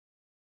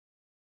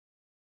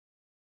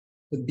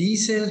The B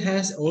cell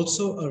has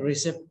also a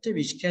receptor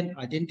which can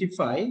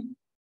identify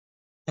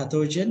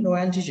pathogen or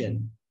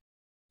antigen.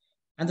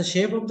 And the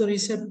shape of the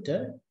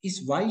receptor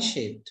is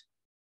Y-shaped.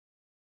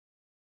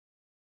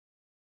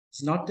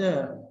 It's not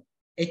a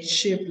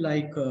H-shaped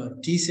like a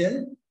T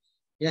cell.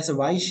 It has a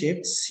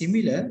Y-shaped,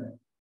 similar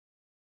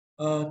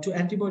to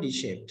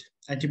antibody-shaped.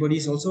 Antibody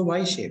is also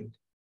Y-shaped.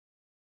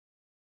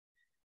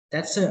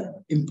 That's an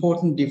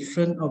important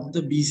difference of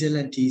the B cell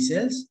and T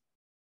cells.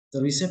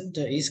 The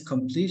receptor is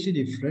completely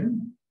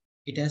different.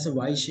 It has a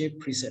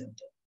Y-shaped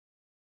receptor.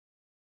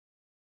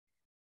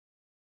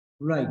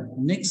 Right,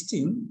 next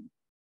thing,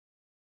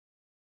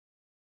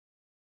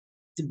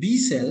 the B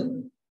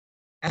cell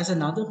has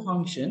another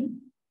function.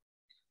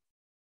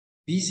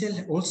 B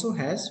cell also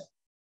has,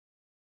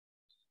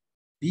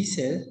 B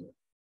cell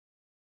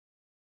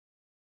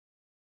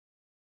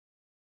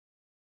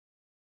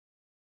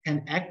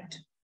can act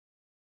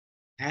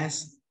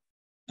as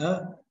a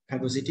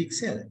phagocytic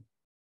cell.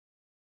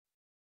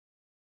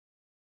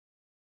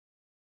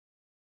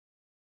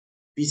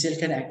 B cell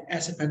can act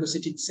as a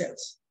phagocytic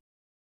cells.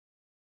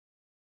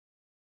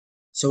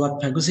 So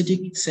what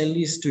phagocytic cell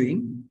is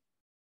doing,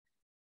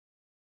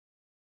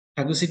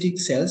 phagocytic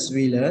cells,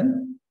 we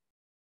learn,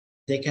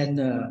 they can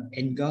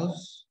engulf,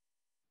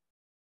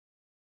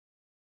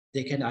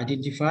 they can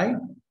identify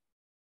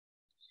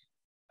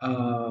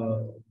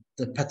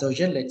the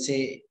pathogen. Let's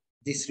say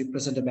this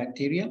represents a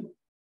bacteria,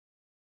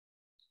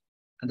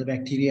 and the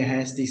bacteria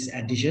has this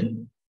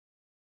antigen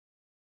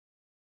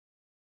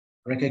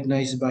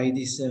recognized by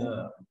this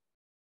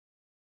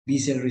B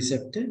cell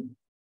receptor,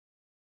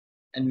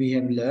 and we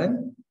have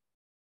learned,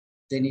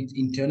 then it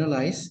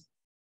internalize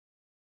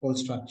whole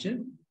structure.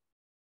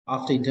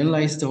 After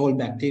internalize the whole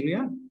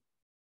bacteria,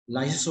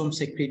 lysosome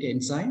secrete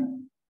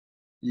enzyme,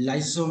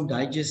 lysosome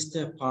digest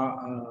the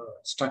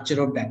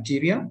structure of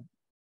bacteria,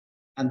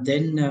 and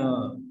then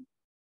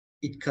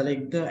it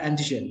collect the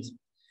antigens.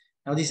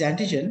 Now this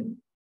antigen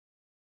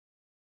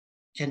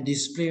can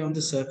display on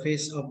the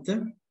surface of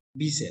the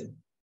B cell.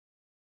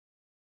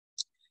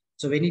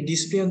 So when it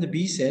display on the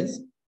B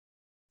cells,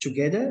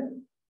 together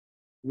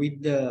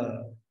with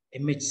the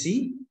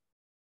MHC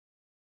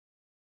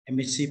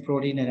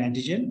protein and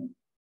antigen,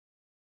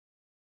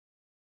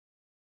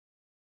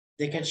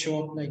 they can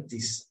show up like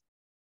this.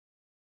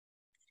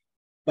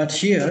 But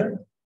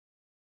here,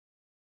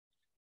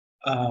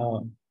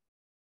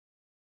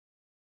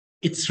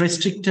 it's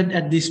restricted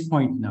at this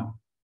point now.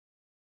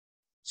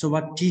 So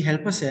what T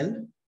helper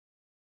cell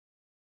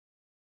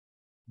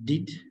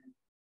did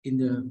in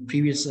the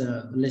previous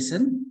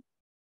lesson,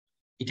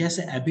 it has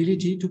the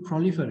ability to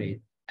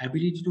proliferate,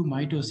 ability to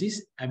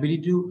mitosis,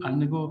 ability to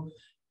undergo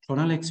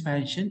clonal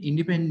expansion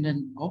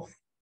independent of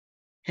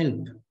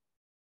help.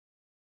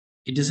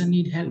 It doesn't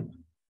need help.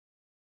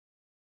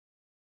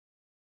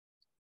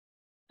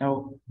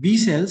 Now, B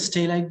cells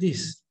stay like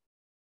this.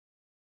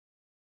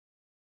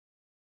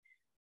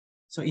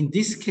 So in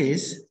this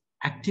case,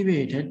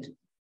 activated,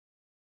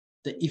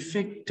 the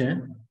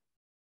effector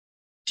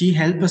T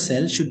helper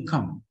cell should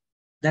come.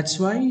 That's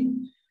why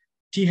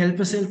T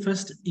helper cell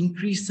first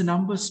increase the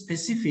number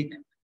specific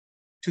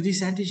to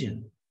this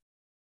antigen.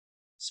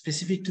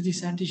 Specific to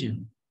this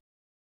antigen.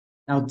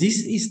 Now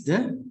this is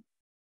the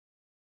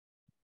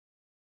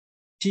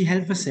T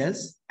helper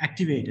cells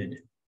activated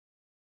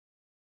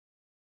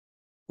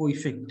for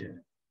effector.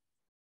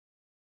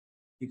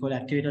 We call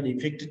activated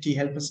effector T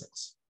helper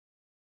cells.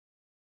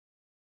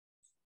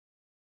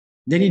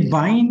 Then it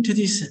binds to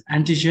this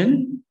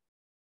antigen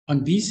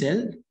on B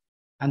cell,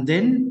 and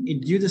then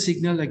it gives the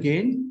signal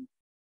again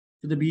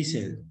to the B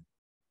cell.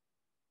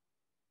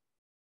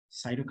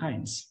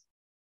 Cytokines.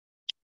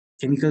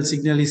 Chemical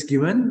signal is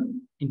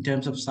given in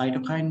terms of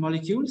cytokine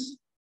molecules.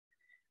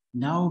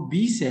 Now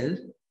B cell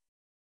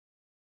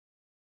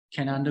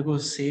can undergo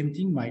same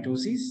thing,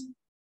 mitosis,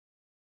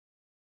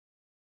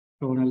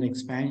 clonal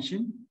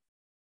expansion,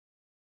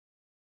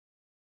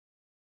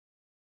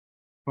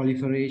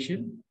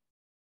 proliferation.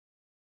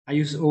 I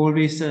use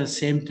always the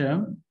same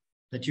term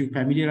that you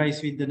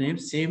familiarize with the name,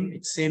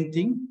 it's same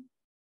thing.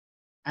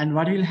 And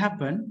what will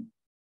happen?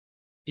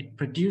 It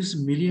produces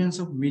millions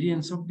of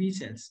B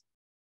cells,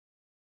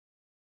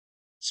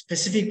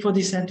 specific for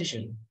this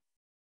antigen.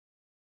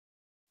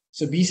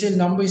 So B cell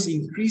number is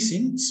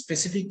increasing,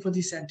 specific for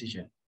this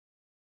antigen.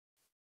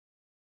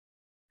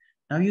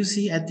 Now you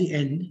see at the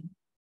end,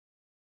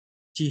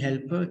 T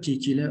helper, T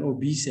killer, or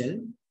B cell,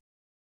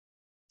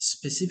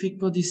 specific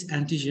for this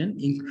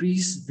antigen,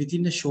 increase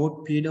within a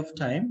short period of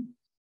time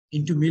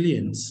into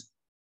millions.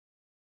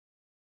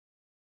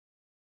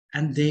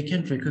 And they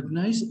can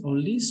recognize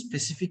only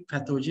specific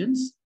pathogens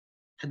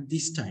at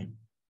this time,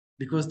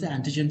 because the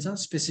antigens are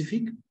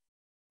specific.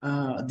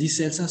 These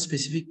cells are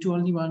specific to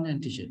only one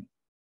antigen.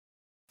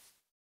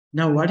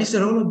 Now, what is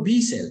the role of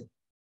B cell?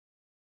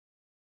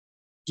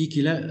 T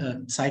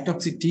killer,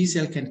 cytotoxic T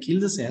cell can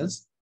kill the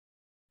cells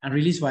and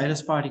release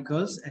virus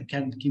particles and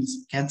can kill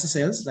cancer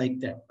cells like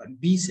that. But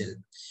B cell,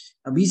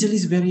 B cell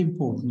is very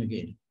important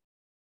again.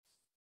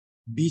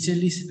 B cell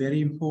is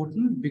very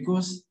important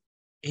because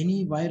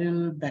any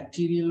viral,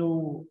 bacterial,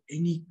 or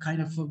any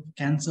kind of a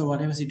cancer,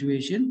 whatever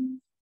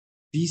situation,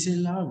 B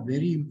cells are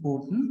very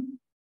important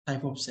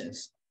type of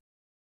cells.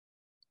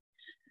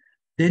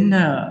 Then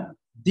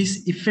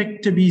this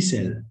effector B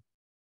cell.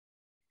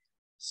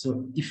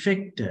 So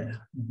effector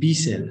B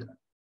cell,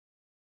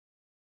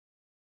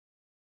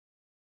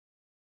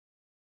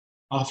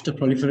 after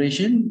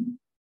proliferation,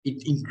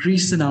 it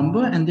increases the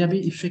number and there will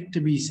be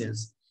effector B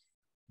cells.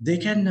 They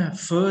can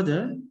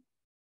further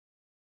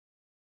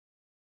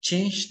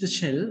change the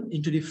shell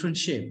into different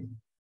shape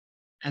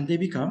and they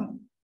become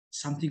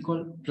something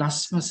called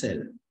plasma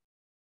cell.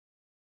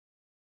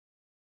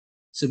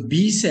 So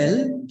B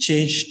cell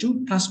change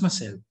to plasma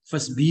cell.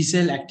 First B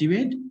cell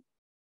activate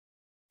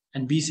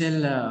and B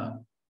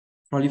cell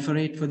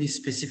proliferate for this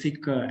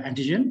specific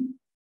antigen.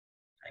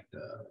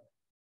 Like,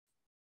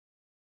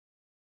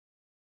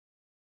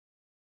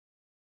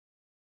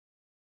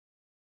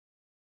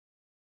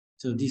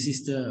 so this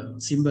is the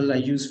symbol I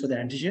use for the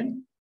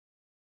antigen.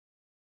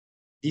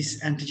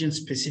 This antigen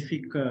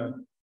specific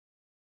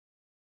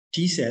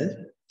T cell,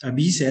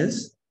 B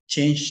cells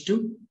change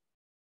to,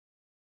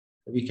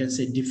 we can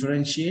say,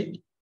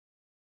 differentiate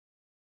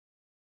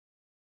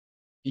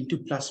into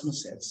plasma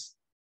cells.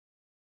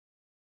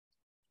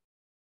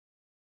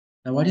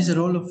 Now, what is the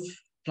role of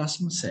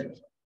plasma cell?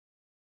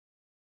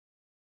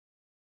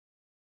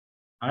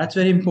 That's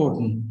very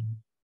important.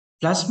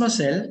 Plasma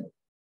cell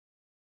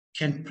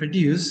can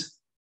produce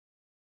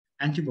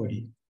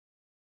antibody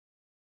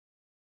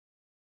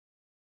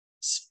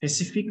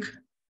specific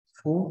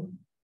for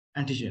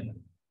antigen.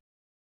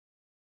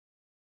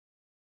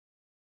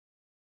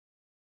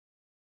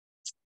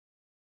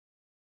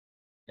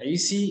 Now you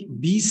see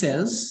B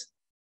cells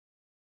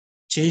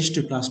change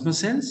to plasma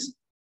cells.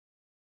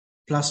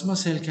 Plasma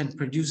cell can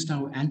produce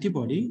now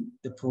antibody,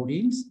 the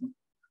proteins,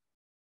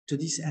 to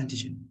this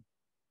antigen.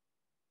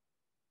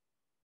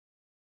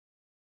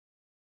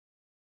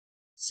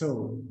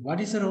 So what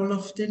is the role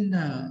of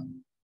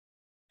then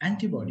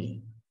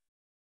antibody?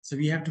 So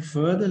we have to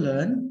further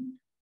learn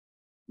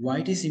why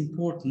it is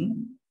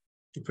important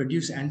to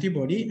produce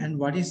antibody and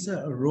what is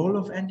the role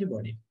of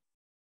antibody.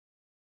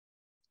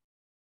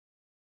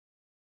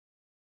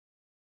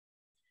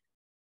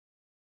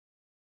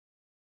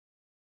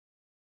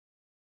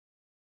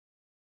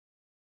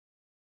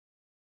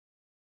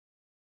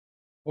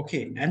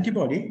 Okay,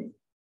 antibody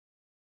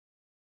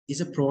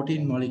is a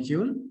protein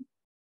molecule.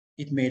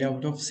 It's made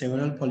out of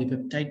several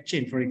polypeptide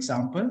chain. For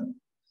example,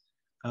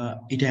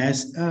 it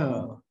has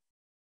a,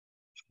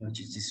 what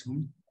is this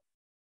one?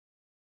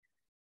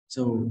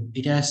 So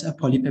it has a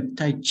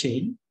polypeptide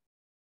chain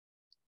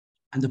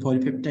and the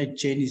polypeptide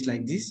chain is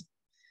like this.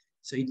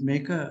 So it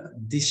makes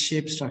this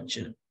shape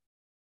structure.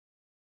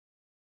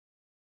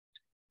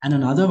 And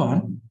another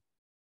one,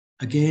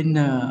 again,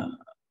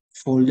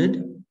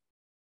 folded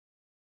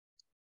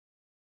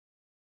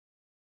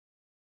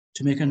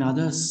to make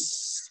another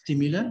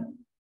similar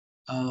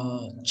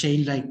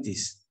chain like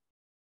this.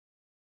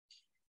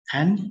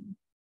 And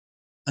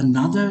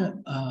another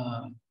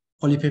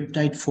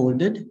polypeptide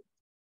folded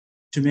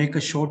to make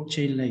a short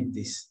chain like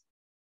this.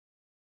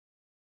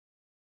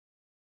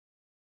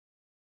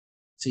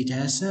 So it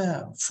has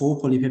a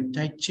 4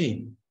 polypeptide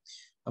chain.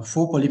 A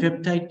 4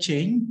 polypeptide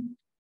chain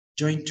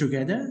joined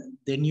together,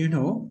 then you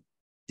know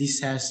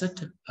this has a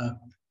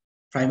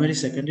primary,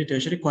 secondary,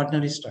 tertiary,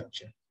 quaternary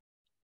structure.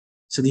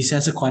 So this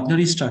has a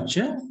quaternary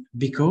structure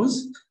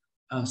because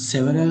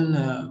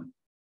several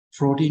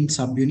protein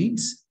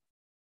subunits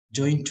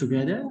join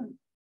together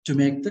to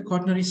make the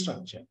quaternary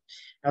structure.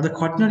 Now the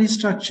quaternary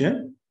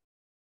structure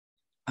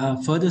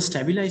further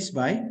stabilized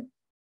by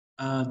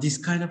this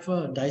kind of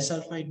a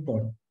disulfide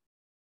bond.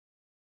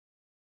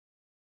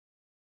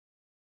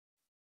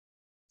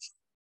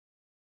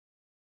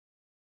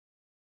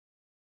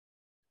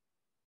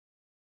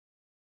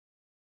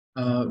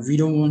 We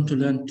don't want to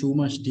learn too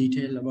much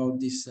detail about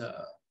this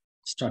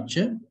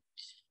structure.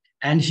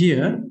 And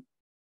here,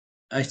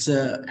 it's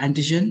an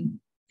antigen.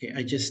 Okay,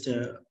 I just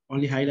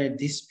only highlight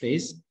this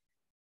place.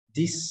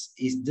 This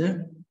is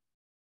the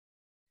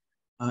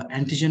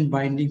antigen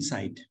binding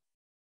site.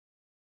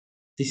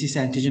 This is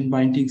antigen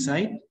binding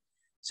site.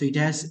 So it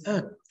has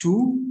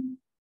 2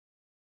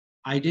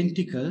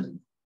 identical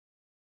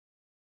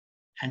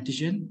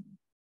antigen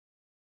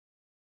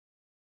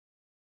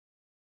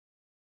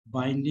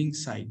binding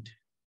site.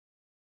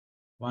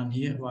 One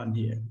here, one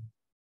here.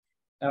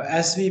 Now,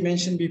 as we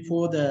mentioned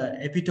before, the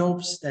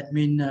epitopes, that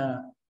mean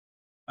the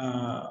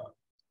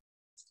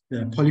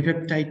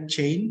polypeptide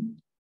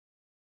chain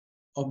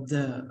of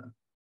the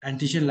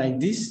antigen like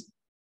this,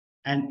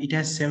 and it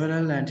has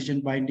several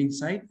antigen binding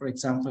site. For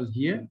example,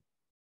 here,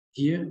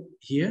 here,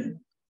 here,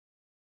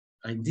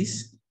 like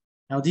this.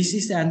 Now, this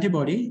is the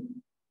antibody.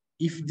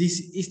 If this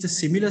is the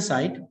similar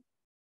site,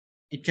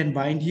 it can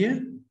bind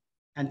here,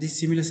 and this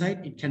similar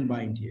site, it can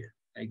bind here,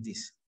 like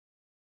this.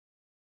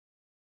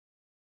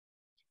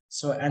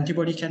 So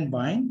antibody can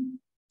bind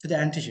to the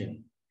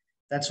antigen.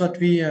 That's what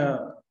we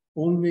are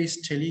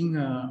always telling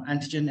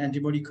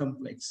antigen-antibody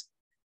complex.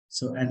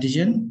 So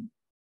antigen,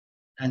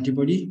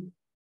 antibody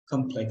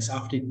complex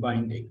after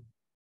binding.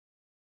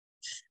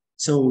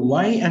 So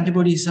why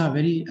antibodies are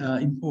very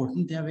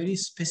important? They are very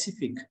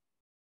specific.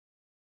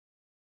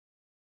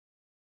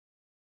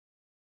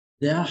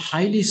 They are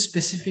highly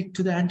specific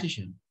to the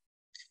antigen,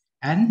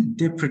 and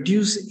they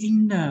produce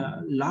in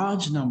a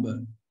large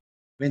number.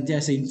 When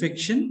there's an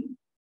infection,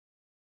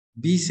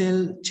 B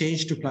cell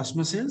change to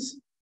plasma cells,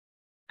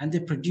 and they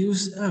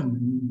produce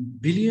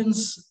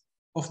billions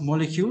of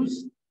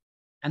molecules,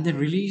 and they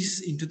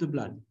release into the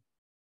blood.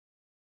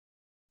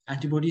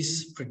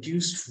 Antibodies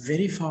produce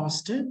very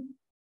faster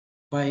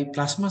by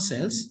plasma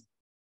cells,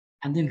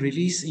 and then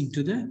release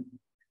into the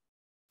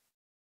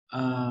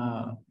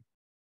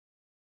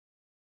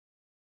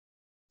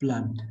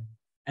blood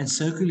and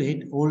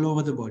circulate all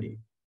over the body.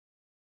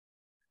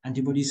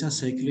 Antibodies are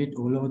circulate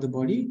all over the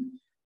body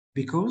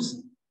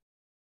because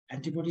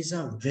antibodies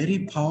are a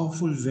very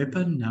powerful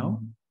weapon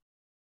now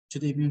to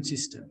the immune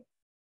system.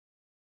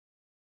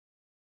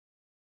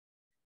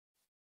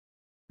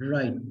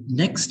 Right,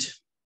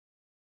 next,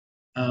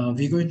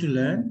 we're going to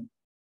learn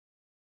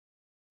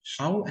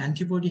how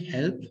antibody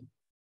help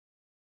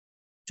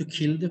to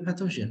kill the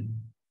pathogen.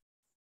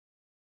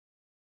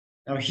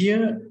 Now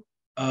here,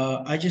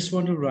 I just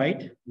want to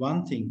write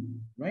one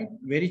thing, right?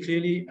 Very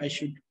clearly,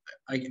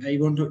 I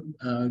want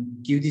to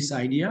give this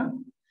idea.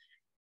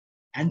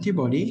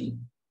 Antibody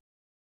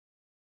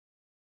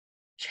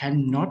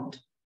cannot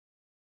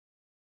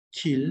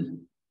kill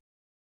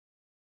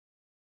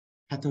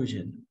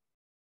pathogen.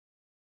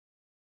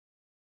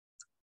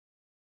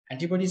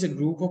 Antibody is a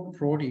group of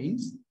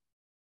proteins.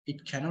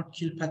 It cannot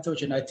kill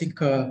pathogen. I think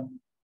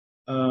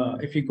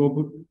if we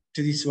go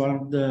to this one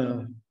of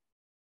the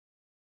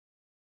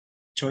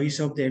choice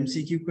of the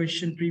MCQ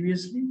question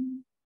previously.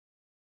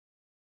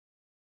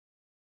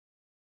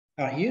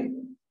 Here,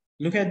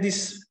 look at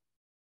this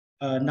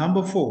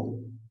number 4.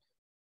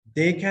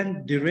 They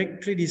can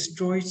directly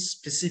destroy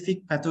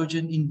specific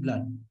pathogen in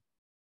blood.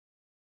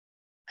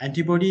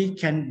 Antibody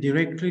can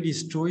directly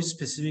destroy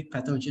specific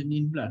pathogen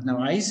in blood. Now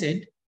I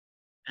said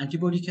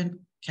antibody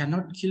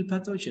cannot kill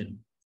pathogen.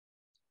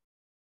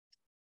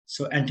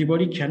 So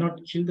antibody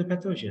cannot kill the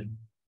pathogen.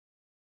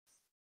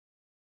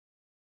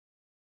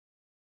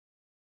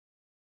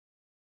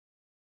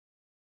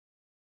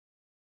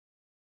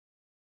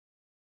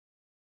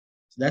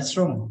 That's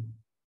wrong.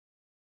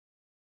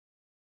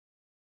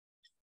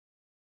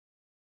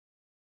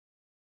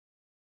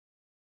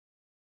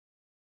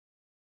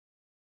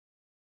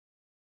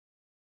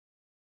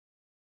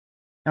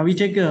 Now we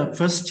take a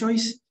first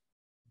choice.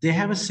 They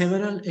have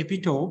several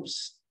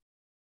epitopes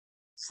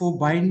for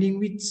binding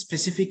with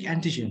specific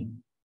antigen.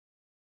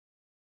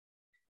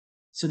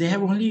 So they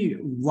have only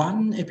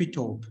one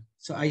epitope.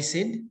 So I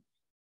said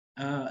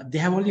they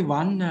have only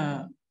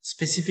one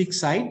specific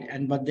site,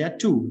 but there are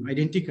two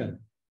identical.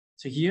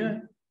 So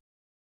here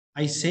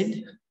I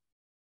said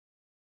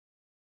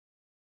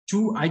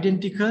two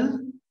identical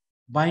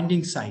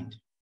binding site.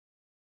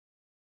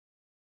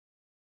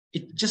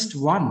 It's just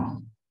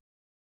one,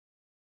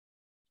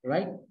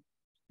 right?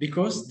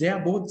 Because they are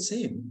both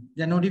same.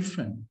 They're no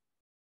different.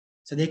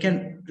 So they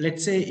can,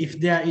 let's say if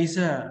there is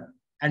a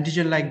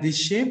antigen like this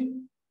shape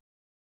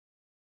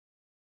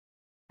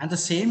and the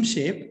same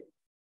shape,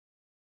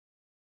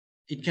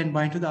 it can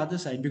bind to the other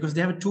side because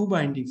they have a two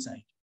binding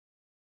site.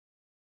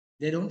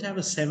 They don't have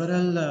a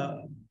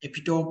several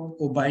epitope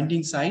or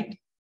binding site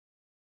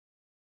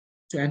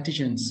to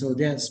antigens. So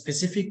they are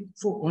specific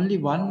for only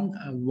one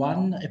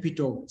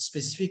epitope,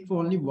 specific for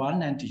only one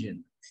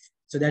antigen.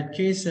 So that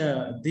case,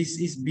 this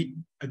is bit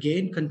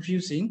again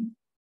confusing.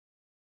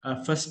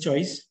 First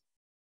choice.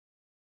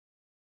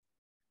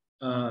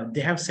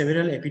 They have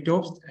several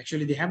epitopes.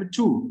 Actually, they have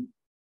two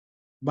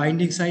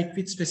binding site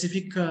with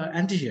specific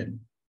antigen.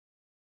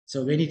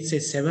 So when it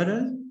says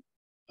several,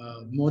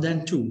 more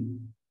than two.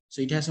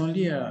 So it has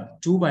only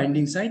two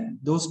binding sites.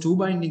 Those two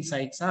binding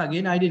sites are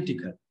again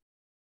identical.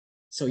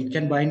 So it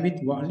can bind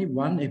with only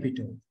one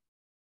epitope.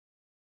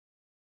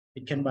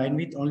 It can bind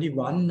with only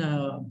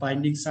one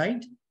binding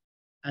site,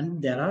 and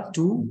there are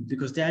two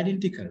because they're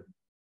identical.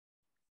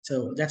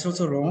 So that's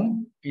also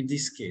wrong in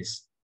this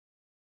case.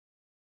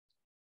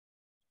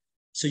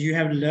 So you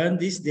have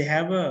learned this. They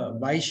have a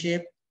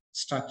Y-shaped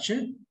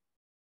structure,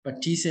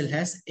 but T cell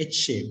has H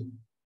shape.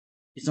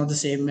 It's not the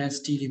same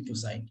as T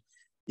lymphocyte.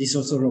 This is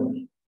also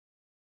wrong.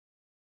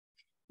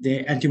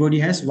 The antibody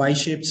has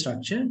Y-shaped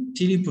structure.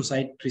 T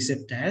lymphocyte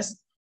receptor has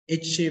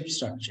H-shaped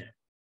structure.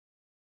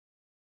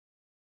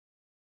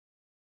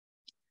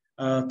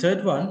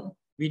 Third one,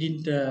 we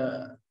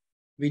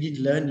didn't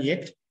learn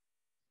yet.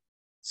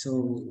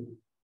 So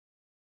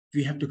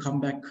we have to come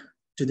back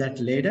to that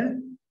later.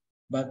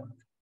 But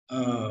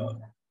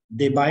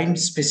they bind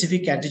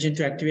specific antigen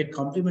to activate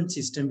complement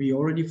system. We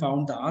already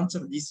found the answer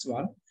to this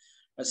one,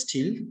 but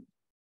still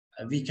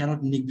we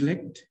cannot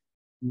neglect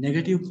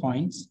negative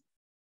points,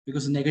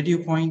 because a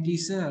negative point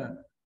is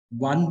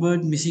one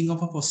word missing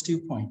of a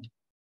positive point.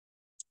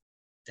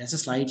 That's a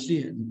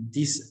slightly,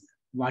 this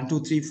 1,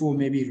 2, 3, 4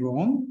 may be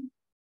wrong,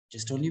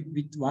 just only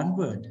with one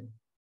word.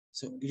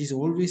 So it is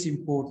always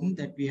important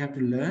that we have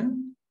to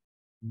learn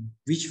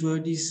which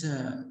word is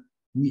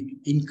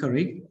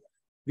incorrect,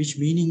 which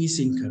meaning is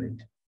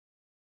incorrect,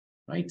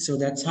 right? So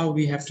that's how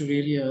we have to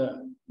really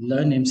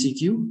learn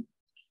MCQ.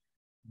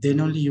 Then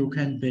only you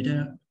can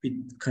better,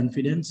 with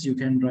confidence, you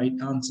can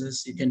write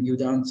answers, you can give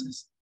the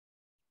answers.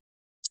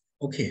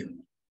 Okay.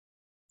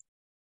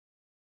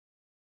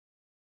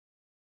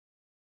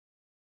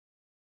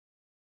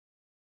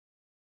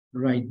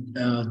 Right,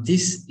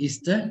 this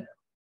is the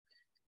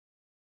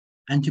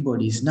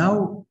antibodies.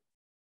 Now,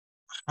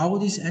 how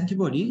this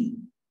antibody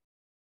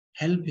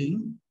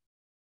helping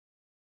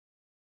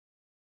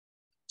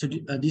to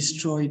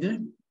destroy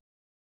the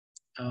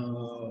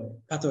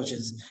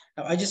pathogens.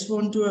 Now, I just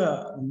want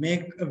to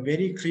make a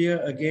very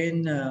clear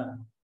again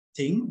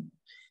thing.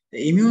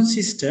 The immune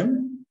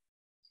system,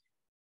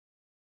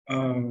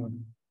 the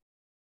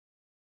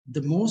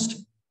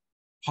most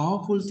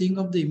powerful thing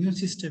of the immune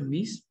system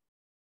is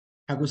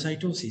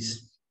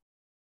phagocytosis.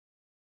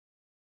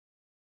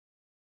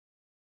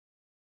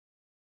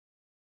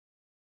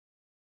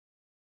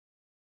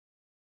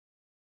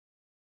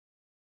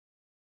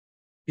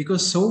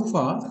 Because so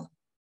far,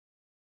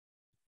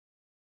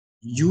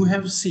 you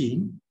have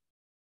seen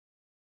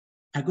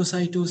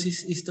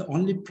phagocytosis is the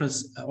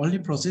only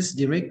process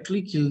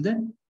directly kill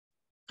the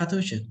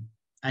pathogen.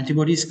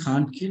 Antibodies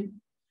can't kill.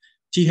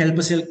 T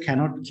helper cell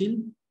cannot kill.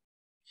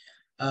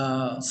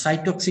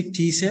 Cytotoxic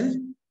T cell,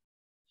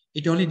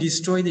 it only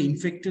destroy the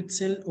infected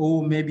cell,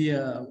 or maybe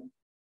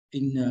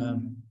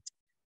in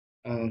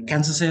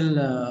cancer cell,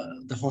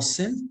 the host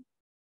cell.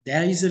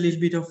 There is a little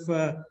bit of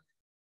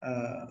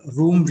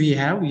room we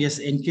have. Yes,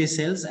 NK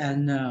cells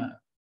and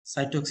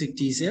cytotoxic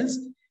T cells,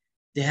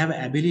 they have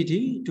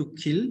ability to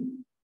kill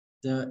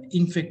the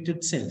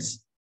infected cells,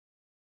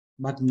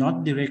 but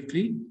not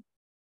directly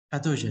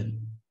pathogen.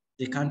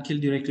 They can't kill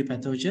directly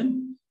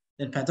pathogen.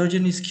 Then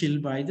pathogen is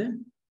killed by the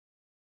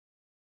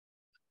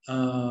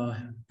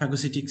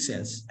phagocytic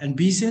cells. And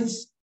B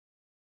cells,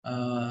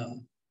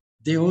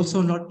 they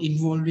also not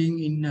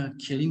involving in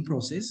killing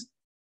process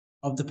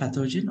of the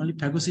pathogen. Only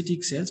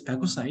phagocytic cells,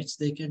 phagocytes,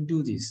 they can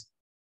do this.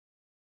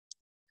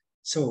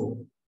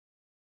 So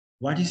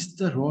what is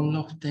the role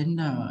of then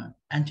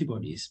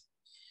antibodies?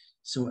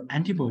 So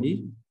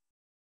antibody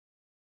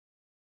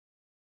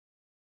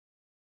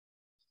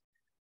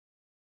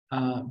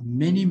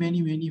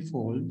many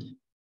fold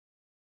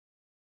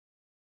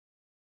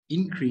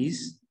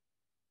increase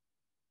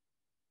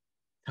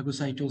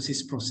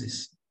phagocytosis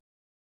process.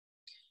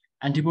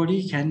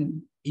 Antibody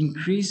can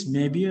increase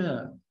maybe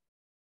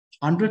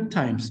 100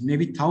 times,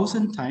 maybe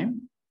 1,000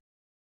 times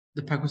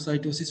the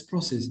phagocytosis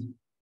process,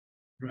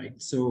 right?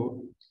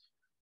 So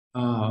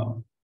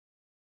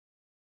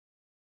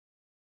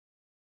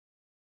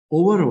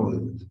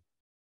overall,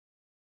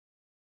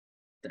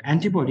 the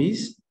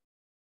antibodies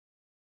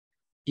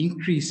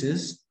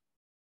increases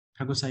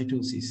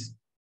phagocytosis.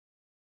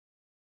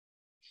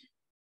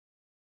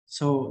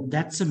 So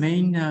that's the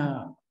main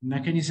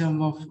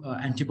mechanism of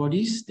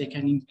antibodies. They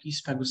can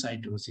increase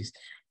phagocytosis.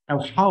 Now,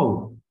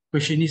 how?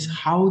 Question is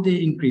how they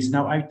increase.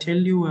 Now, I tell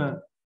you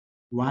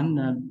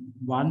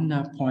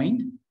one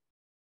point.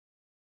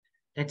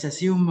 Let's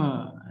assume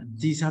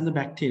these are the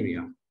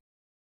bacteria.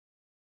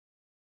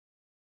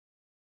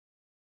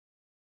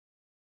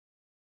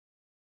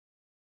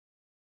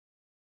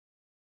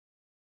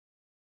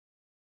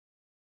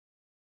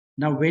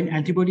 Now, when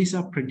antibodies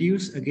are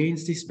produced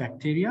against this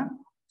bacteria,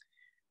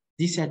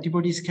 these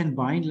antibodies can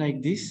bind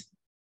like this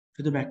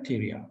to the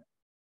bacteria.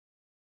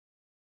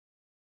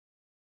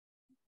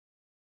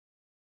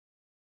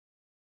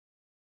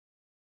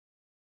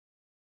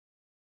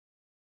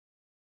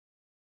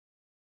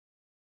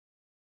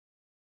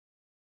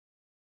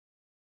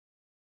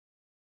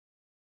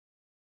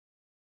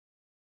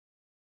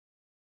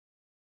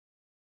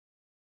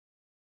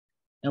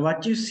 Now,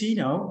 what you see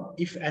now,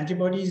 if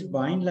antibodies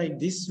bind like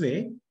this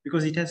way,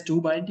 because it has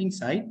two binding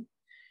sites,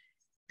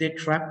 they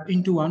trap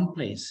into one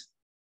place.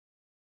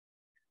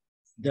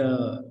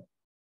 The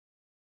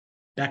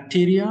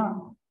bacteria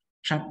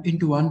trap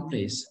into one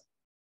place.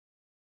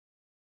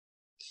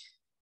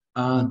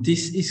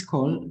 This is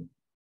called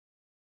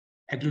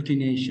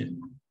agglutination.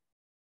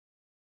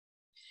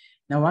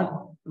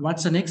 Now,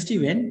 what's the next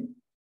event?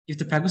 If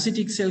the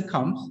phagocytic cell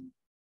comes,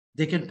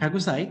 they can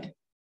phagocyte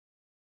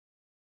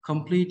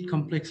complete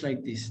complex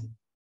like this.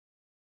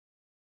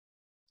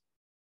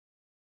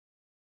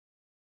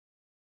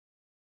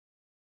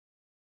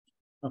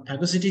 A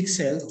phagocytic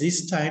cell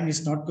this time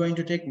is not going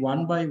to take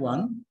one by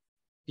one,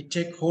 it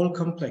takes whole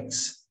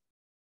complex.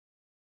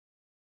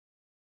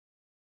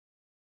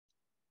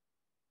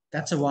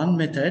 That's a one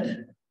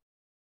method.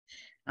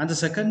 And the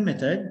second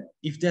method,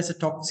 if there's a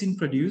toxin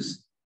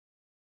produced,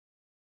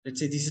 let's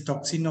say this is a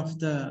toxin of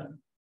the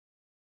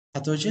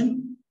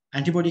pathogen,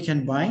 antibody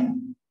can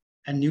bind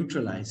and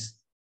neutralize.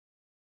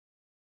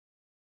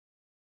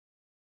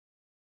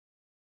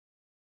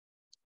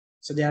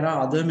 So there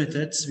are other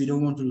methods we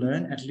don't want to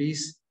learn. At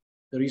least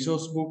the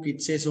resource book,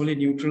 it says only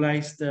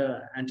neutralize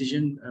the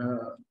antigen,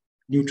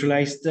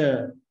 neutralize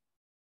the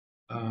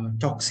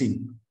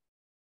toxin.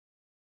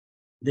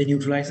 They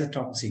neutralize the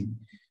toxin.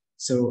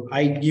 So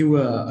I give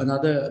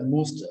another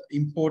most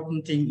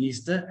important thing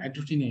is the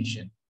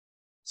agglutination.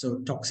 So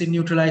toxin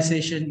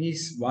neutralization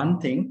is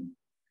one thing,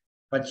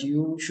 but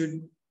you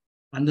should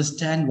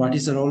understand what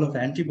is the role of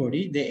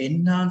antibody. They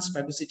enhance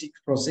phagocytic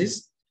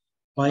process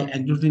by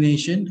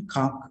agglutination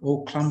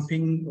or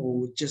clumping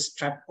or just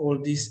trap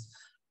all these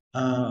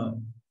uh,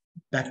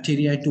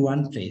 bacteria into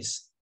one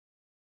place.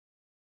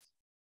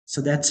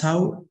 So that's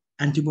how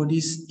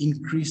antibodies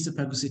increase the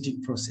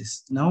phagocytic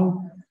process.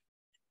 Now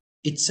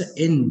it's an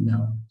N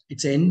now.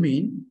 It's an N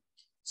mean.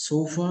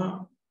 So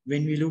far,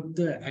 when we look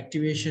the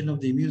activation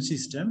of the immune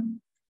system,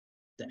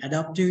 the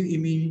adaptive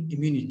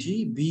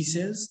immunity, B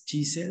cells,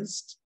 T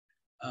cells,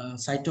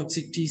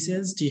 cytotoxic T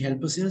cells, T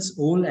helper cells,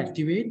 all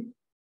activate.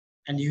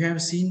 And you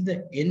have seen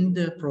the end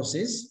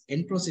process.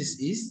 End process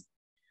is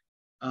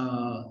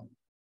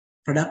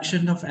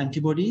production of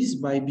antibodies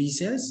by B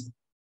cells.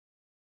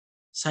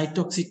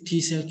 Cytotoxic T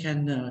cell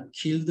can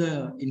kill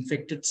the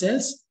infected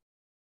cells.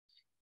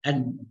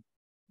 And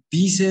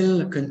B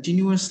cell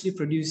continuously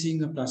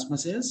producing plasma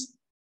cells.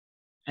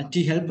 And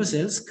T helper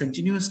cells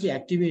continuously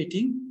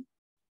activating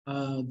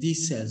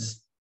these cells.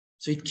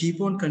 So it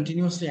keep on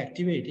continuously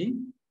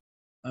activating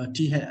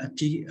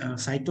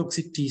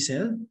cytotoxic T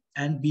cell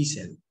and B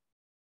cell.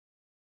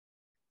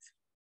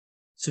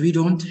 So we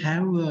don't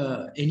have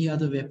any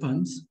other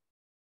weapons.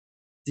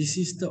 This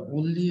is the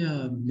only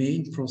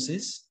main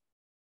process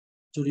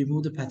to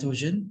remove the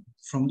pathogen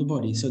from the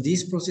body. So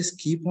this process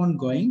keep on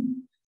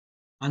going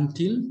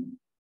until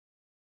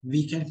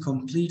we can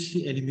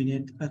completely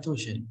eliminate the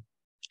pathogen.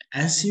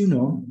 As you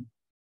know,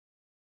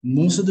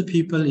 most of the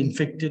people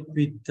infected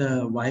with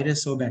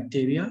virus or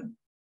bacteria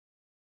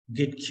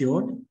get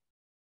cured,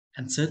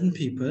 and certain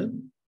people,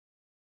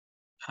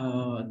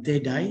 they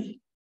die.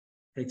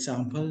 For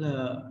example,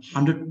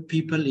 100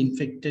 people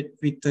infected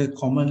with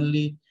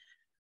commonly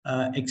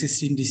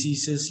existing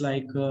diseases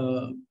like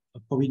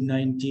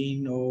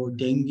COVID-19 or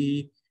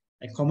dengue,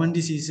 like common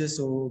diseases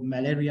or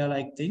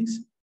malaria-like things.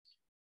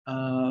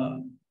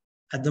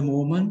 At the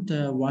moment,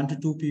 1 to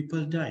 2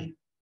 people die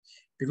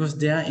because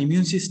their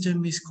immune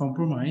system is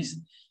compromised.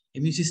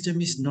 Immune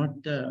system is not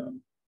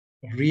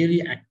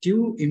really active.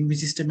 Immune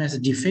system has a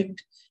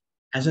defect.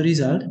 As a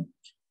result,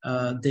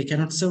 they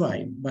cannot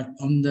survive. But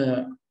on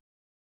the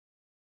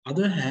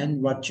other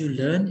hand, what you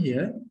learn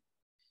here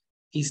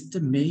is the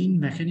main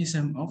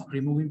mechanism of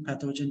removing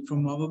pathogen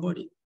from our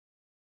body.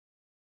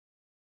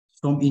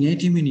 From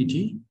innate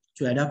immunity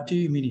to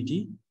adaptive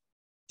immunity,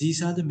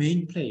 these are the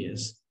main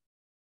players.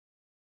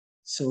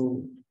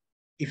 So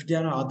if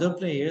there are other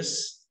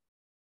players,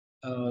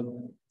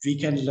 we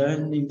can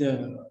learn in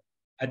the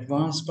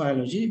advanced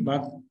biology,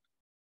 but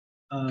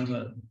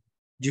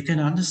you can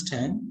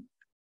understand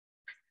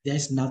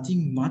there's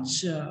nothing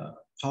much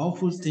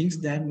powerful things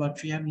than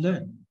what we have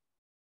learned.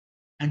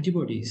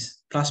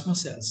 Antibodies, plasma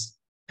cells,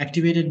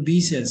 activated B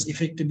cells,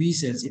 effector B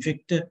cells,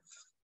 effector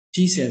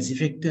T cells,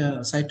 effector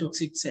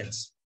cytotoxic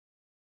cells.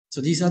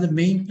 So these are the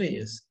main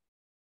players.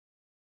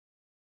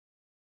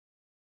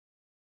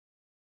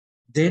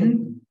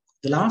 Then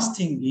the last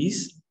thing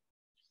is,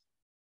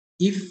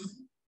 if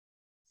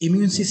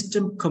immune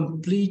system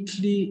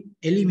completely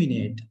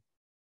eliminate,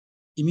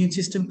 immune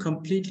system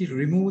completely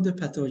remove the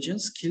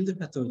pathogens, kill the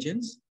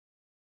pathogens,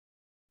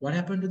 what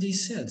happened to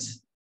these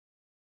cells?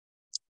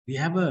 We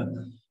have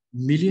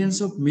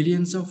millions of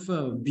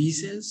B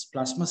cells,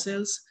 plasma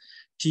cells,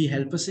 T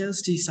helper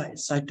cells,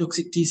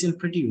 cytotoxic T cell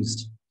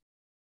produced,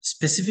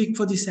 specific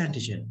for this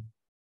antigen.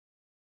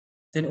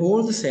 Then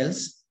all the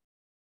cells,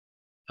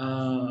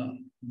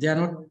 they are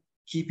not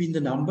keeping the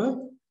number.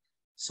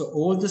 So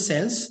all the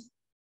cells,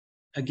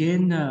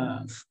 again,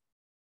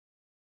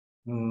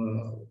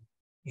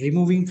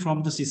 removing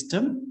from the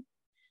system,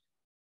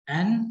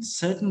 and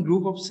certain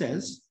group of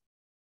cells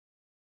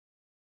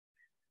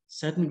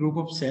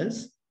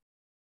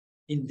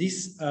in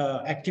this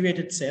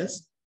activated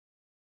cells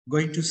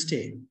going to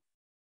stay.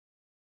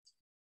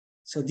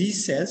 So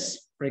these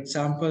cells, for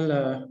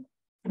example,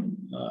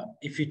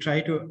 if we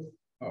try to,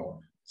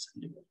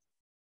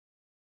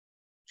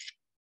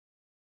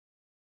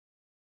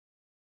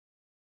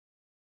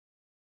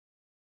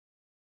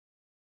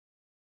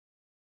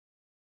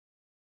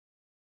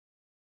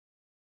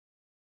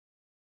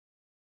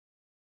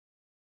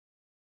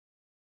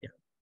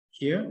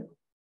 here,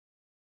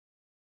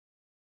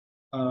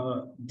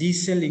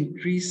 these cell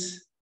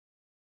increase,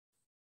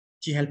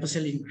 T helper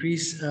cell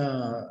increase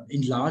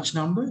in large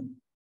number,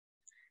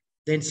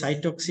 then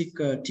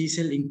cytotoxic T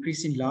cell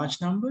increase in large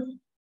number,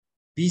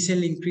 B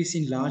cell increase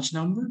in large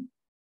number,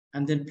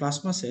 and then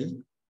plasma cell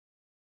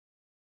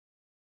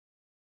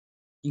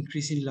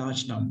increase in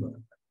large number.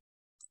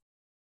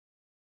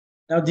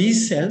 Now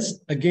these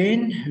cells,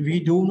 again, we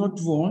do not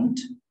want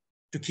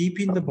to keep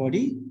in the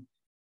body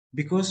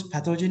because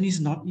pathogen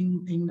is not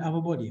in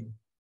our body.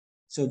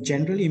 So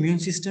generally immune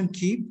system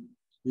keep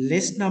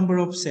less number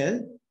of cell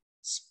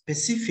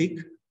specific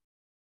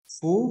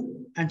for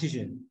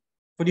antigen,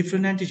 for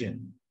different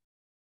antigen.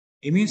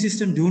 Immune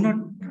system do not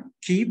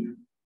keep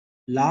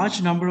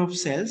large number of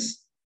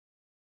cells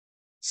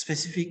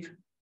specific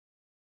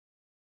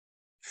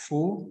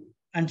for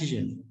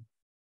antigen.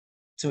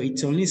 So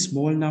it's only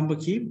small number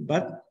keep,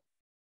 but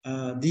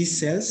these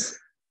cells,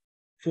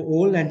 for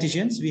all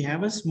antigens, we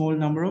have a small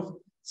number of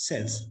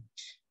cells.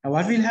 Now,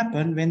 what will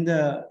happen when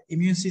the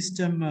immune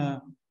system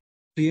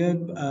clear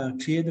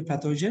the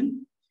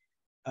pathogen?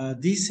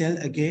 These cells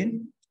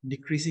again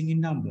decreasing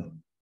in number.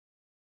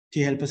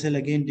 T helper cell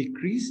again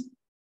decrease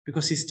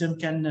because system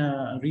can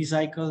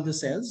recycle the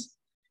cells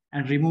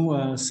and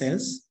remove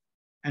cells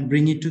and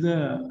bring it to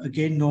the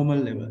again normal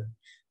level.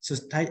 So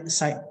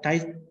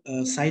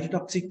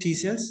cytotoxic T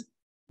cells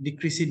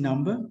decrease in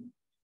number,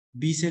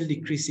 B cell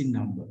decrease in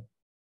number.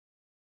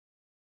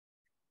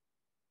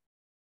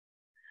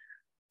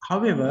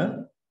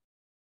 However,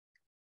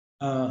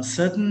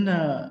 certain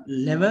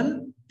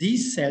level,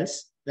 these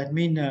cells, that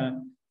mean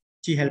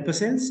T helper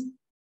cells,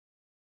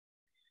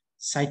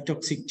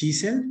 cytotoxic T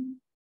cell,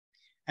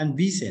 and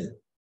B cell.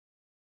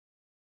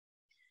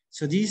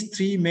 So these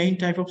three main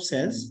type of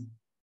cells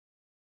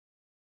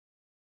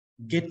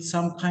get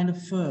some kind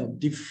of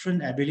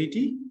different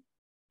ability,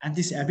 and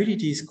this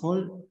ability is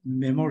called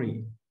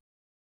memory.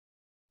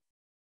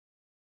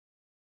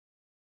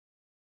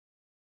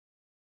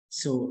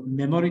 So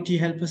memory T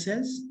helper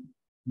cells,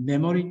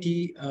 memory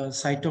T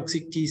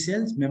cytotoxic T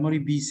cells, memory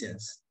B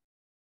cells.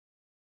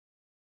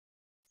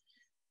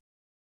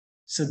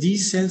 So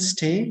these cells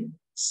stay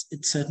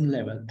at certain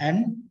level,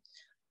 and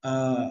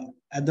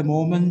at the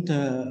moment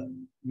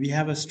we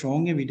have a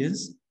strong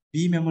evidence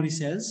B memory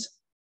cells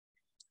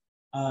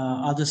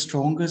are the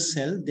strongest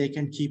cell they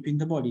can keep in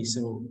the body.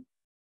 So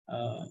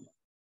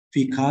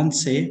we can't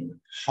say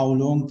how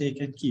long they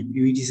can keep.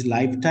 It is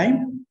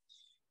lifetime.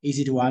 Is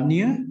it 1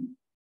 year?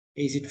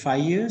 Is it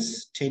 5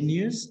 years, 10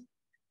 years?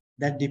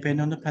 That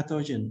depends on the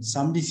pathogen.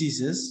 Some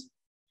diseases,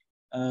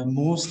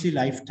 mostly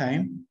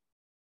lifetime.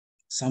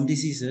 Some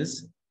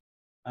diseases,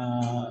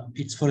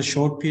 it's for a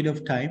short period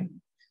of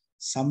time.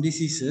 Some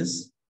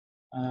diseases,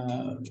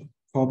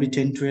 probably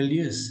 10, 12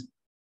 years.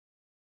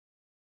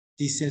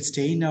 These cells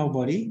stay in our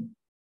body,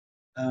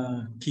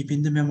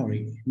 keeping the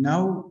memory.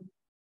 Now,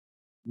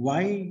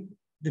 why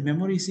the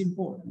memory is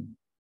important?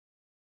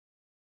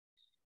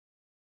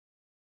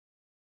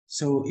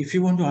 So if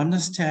you want to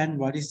understand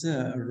what is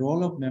the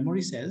role of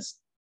memory cells,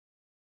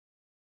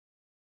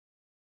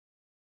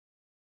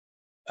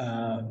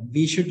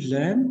 we should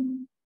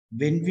learn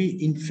when we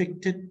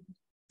infected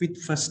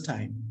with first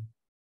time.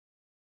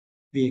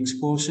 We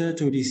exposure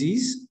to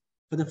disease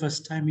for the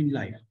first time in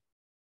life.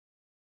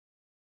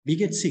 We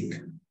get sick.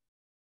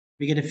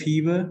 We get a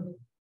fever.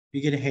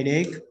 We get a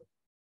headache.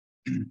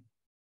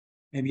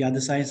 Maybe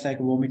other signs like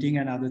vomiting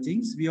and other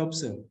things we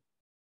observe.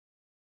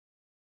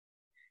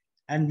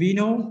 And we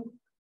know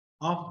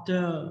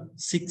after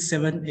 6,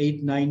 7,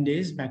 8, 9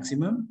 days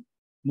maximum,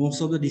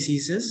 most of the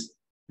diseases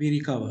we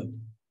recovered.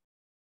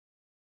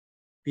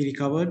 We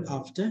recovered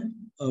after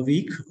a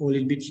week or a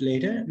little bit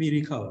later, we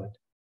recovered.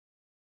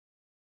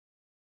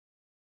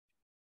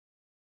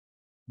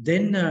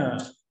 Then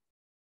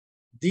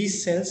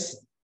these cells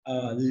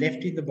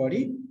left in the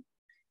body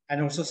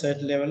and also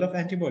certain level of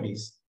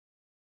antibodies.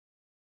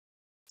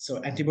 So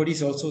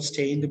antibodies also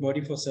stay in the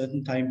body for a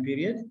certain time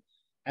period,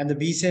 and the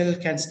B cell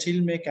can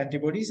still make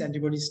antibodies.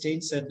 Antibodies stay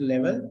in certain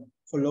level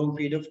for a long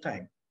period of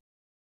time.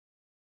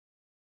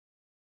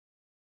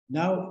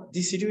 Now,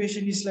 this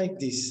situation is like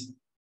this.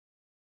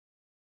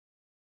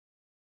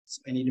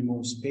 So I need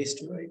more space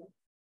to write.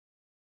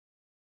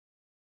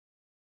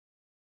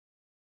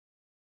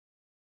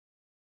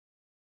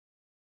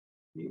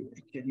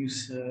 I can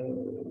use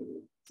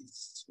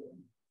this one.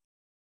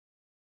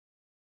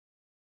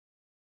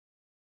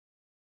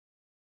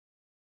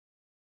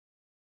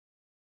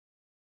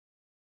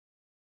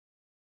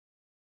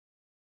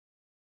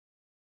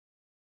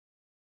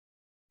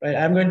 Right,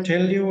 I'm going to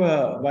tell you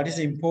what is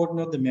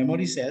important of the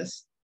memory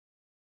cells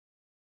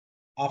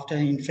after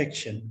an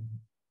infection.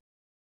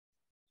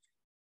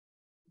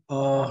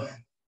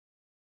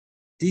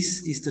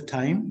 This is the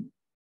time.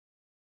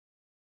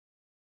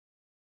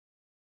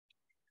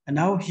 And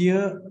now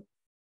here,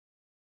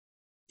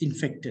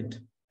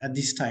 infected at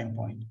this time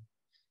point.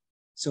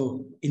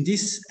 So in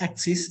this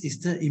axis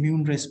is the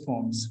immune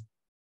response.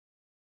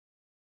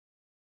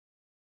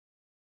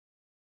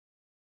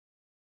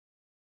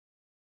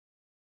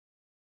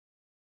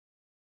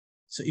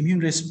 So immune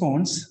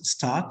response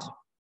start,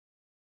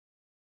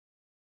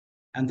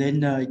 and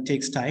then it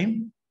takes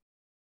time,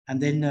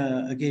 and then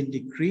again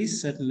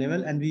decrease certain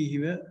level, and we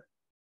here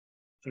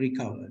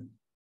recover.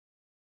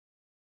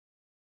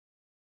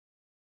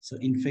 So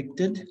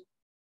infected,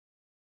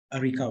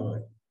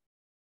 recovered.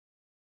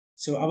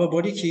 So our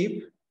body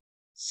keep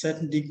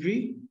certain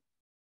degree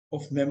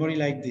of memory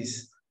like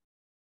this.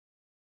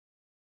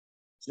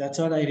 So that's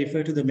what I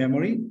refer to the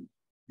memory.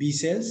 B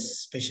cells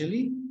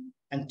especially,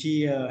 and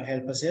T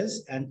helper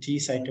cells, and T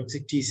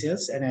cytotoxic T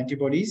cells and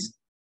antibodies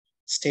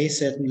stay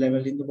certain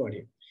level in the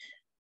body.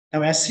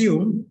 Now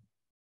assume,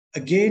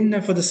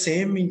 again for the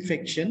same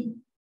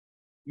infection,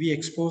 we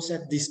expose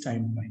at this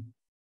time point.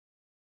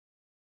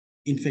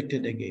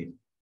 Infected again.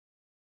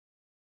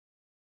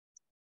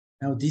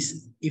 Now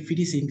this, if it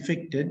is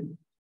infected,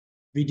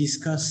 we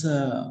discuss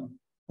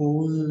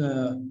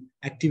whole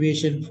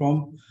activation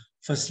from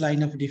first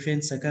line of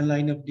defense, second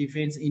line of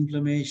defense,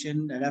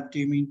 inflammation,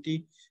 adaptive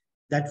immunity.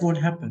 That won't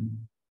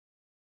happen.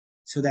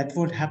 So that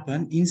won't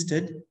happen.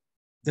 Instead,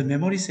 the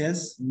memory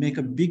cells make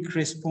a big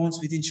response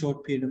within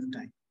short period of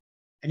time.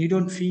 And you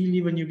don't feel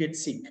even you get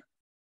sick.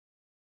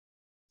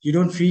 You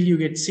don't feel you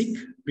get sick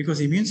because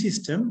immune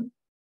system,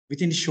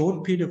 within a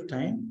short period of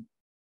time,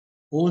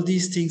 all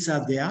these things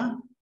are there.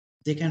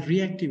 They can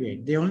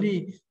reactivate.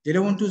 They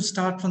don't want to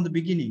start from the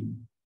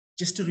beginning,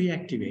 just to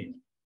reactivate.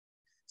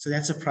 So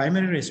that's a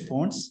primary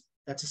response.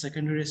 That's a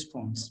secondary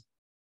response.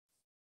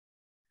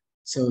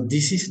 So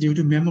this is due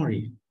to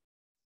memory.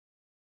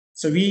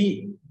 So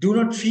we do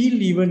not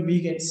feel even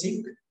we get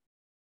sick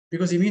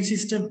because immune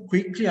system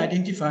quickly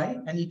identify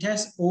and it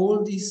has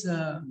all these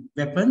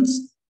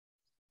weapons.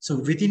 So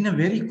within a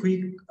very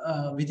quick,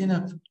 within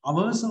a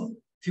hours or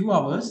few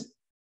hours,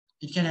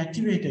 it can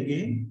activate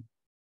again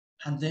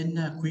and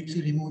then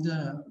quickly remove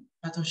the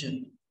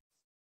pathogen.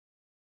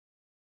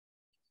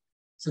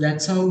 So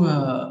that's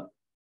how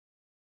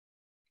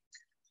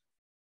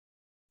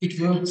it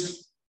works.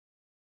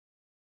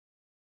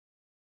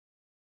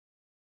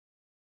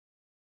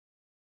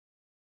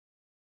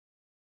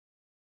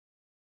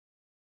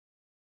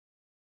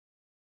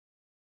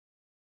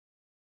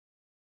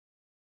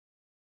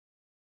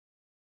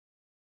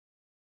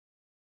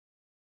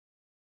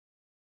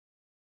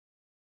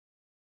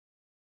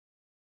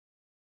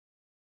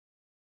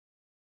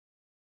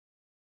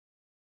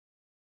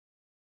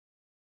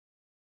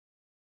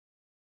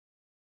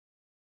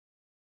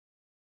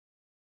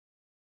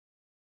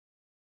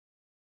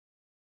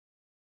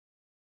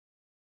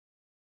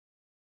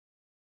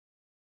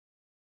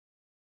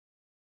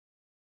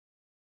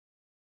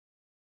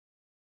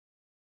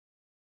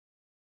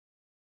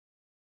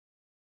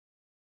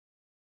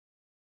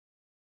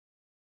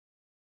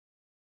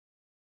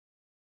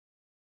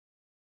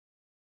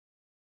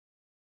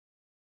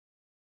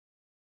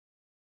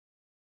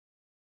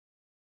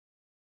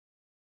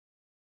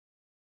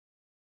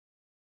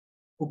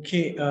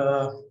 Okay,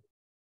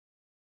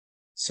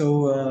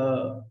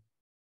 so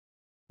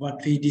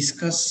what we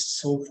discussed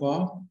so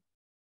far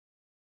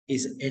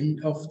is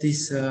end of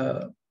this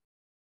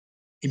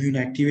immune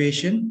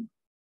activation,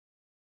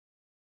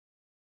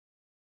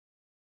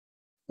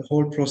 the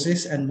whole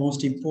process, and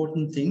most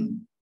important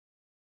thing,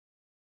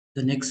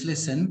 the next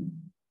lesson,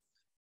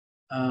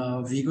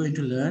 we're going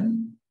to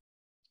learn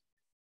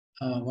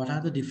what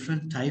are the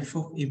different types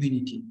of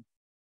immunity.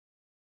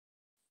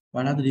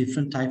 What are the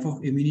different type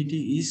of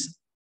immunity is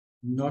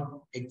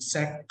not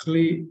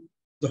exactly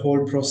the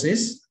whole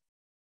process.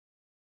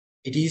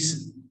 It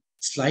is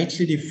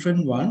slightly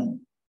different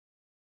one.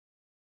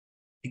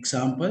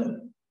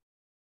 Example,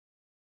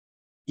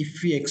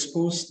 if we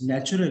expose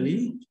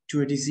naturally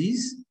to a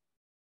disease,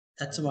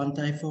 that's one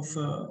type of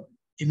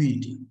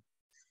immunity.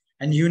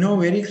 And you know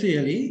very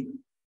clearly,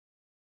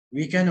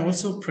 we can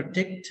also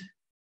protect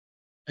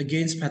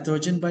against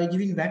pathogen by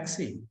giving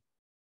vaccine.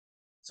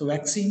 So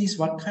vaccine is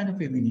what kind of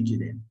immunity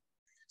then?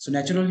 So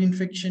natural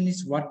infection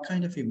is what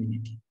kind of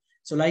immunity?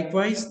 So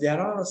likewise, there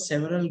are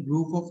several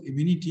group of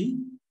immunity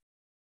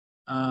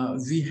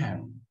we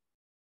have.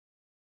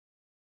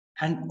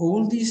 And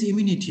all these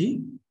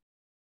immunity,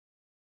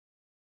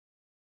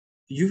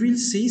 you will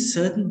see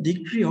certain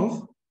degree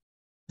of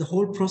the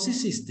whole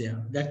process is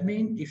there. That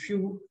means if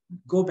you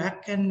go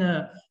back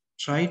and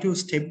try to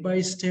step by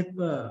step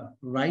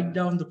write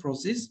down the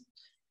process,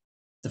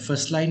 the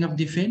first line of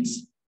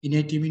defense,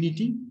 innate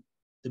immunity,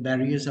 the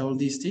barriers, all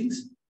these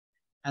things,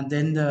 and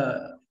then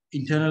the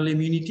internal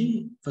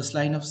immunity, first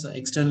line of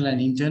external and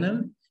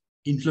internal,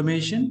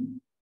 inflammation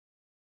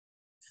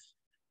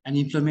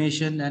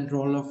and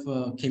role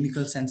of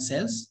chemicals and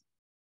cells.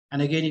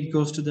 And again, it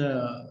goes to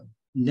the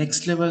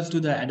next level to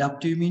the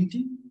adaptive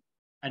immunity.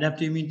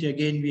 Adaptive immunity,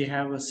 again, we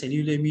have a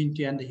cellular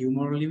immunity and the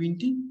humoral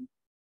immunity.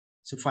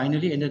 So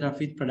finally ended up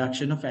with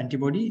production of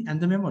antibody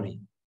and the memory.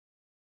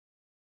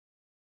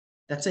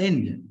 That's the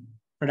end.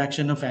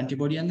 Production of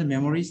antibody and the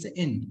memory is the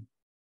end.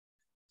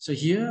 So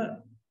here,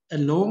 a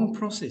long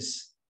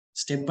process,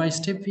 step by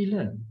step we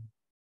learn.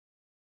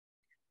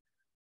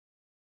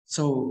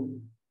 So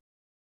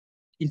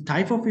in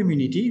type of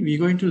immunity, we're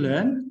going to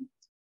learn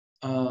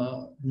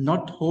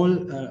not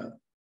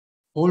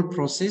whole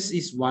process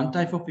is one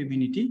type of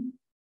immunity,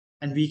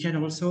 and we can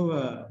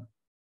also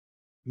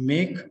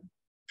make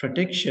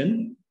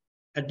protection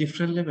at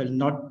different level,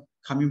 not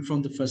coming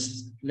from the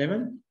first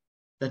level.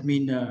 That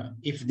means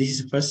if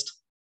this is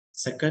first,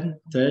 second,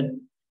 third,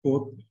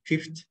 fourth,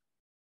 fifth,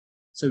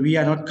 so we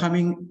are not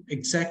coming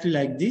exactly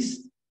like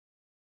this.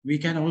 We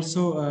can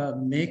also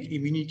make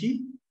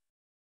immunity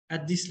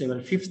at this level,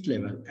 fifth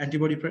level,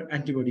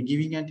 antibody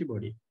giving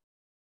antibody.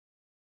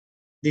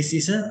 This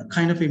is a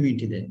kind of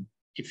immunity then.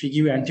 If we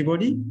give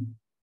antibody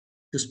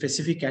to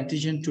specific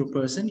antigen to a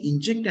person,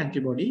 inject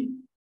antibody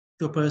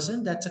to a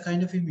person, that's a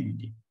kind of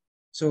immunity.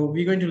 So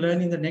we're going to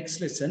learn in the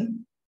next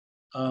lesson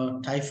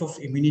type of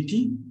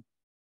immunity.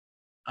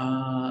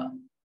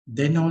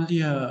 Then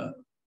only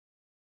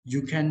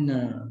you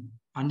can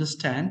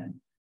understand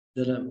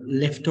the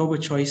leftover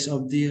choice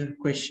of the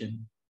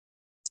question.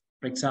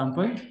 For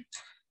example,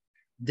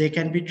 they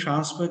can be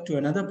transferred to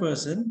another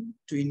person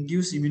to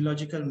induce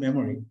immunological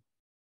memory.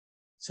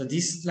 So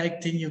this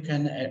like thing you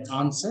can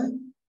answer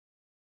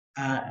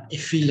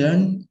if we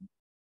learn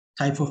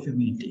type of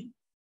immunity.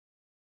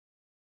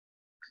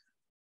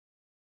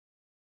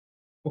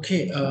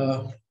 Okay,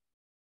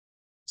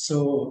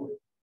 so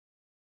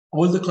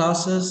all the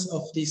classes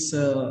of these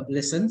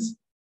lessons,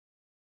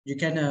 you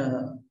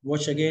can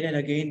watch again and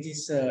again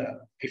this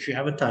if you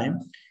have a time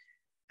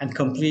and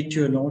complete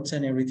your notes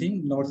and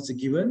everything. Notes are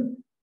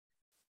given.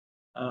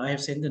 I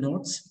have sent the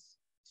notes.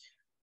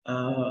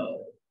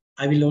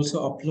 I will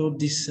also upload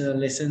these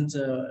lessons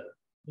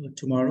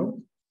tomorrow,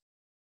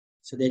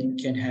 so then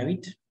you can have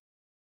it.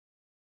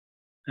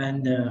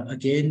 And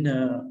again,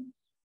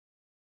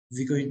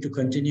 we're going to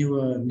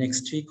continue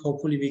next week.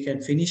 Hopefully we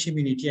can finish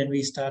immunity and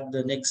we start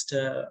the next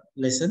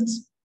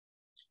lessons,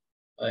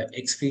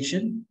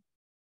 excretion.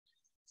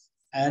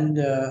 And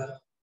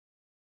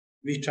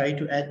we try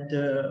to add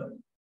the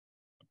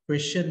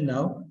question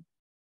now.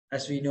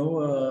 As we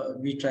know,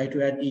 we try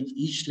to add in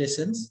each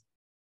lessons.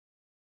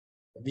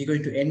 We're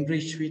going to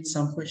enrich with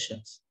some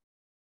questions.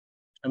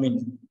 I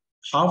mean,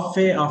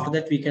 halfway after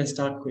that, we can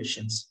start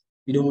questions.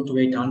 We don't want to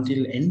wait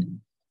until end.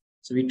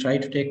 So we try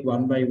to take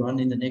one by one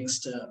in the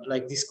next,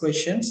 like these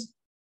questions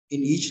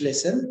in each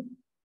lesson.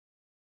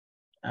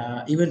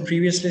 Even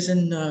previous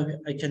lesson,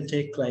 I can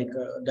take like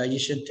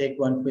digestion, take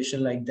one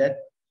question like that.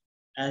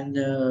 And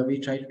we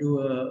try to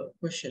do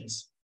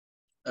questions,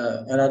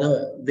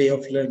 another way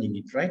of learning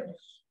it, right?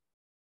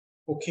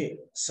 Okay,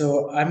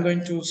 so I'm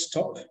going to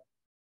stop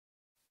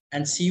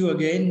and see you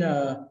again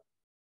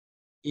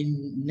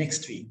in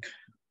next week.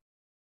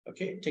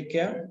 Okay, take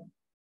care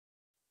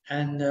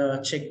and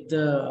check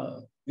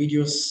the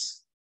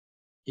videos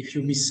if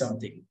you miss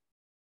something.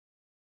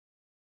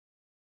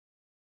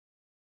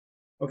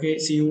 Okay,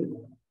 see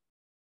you.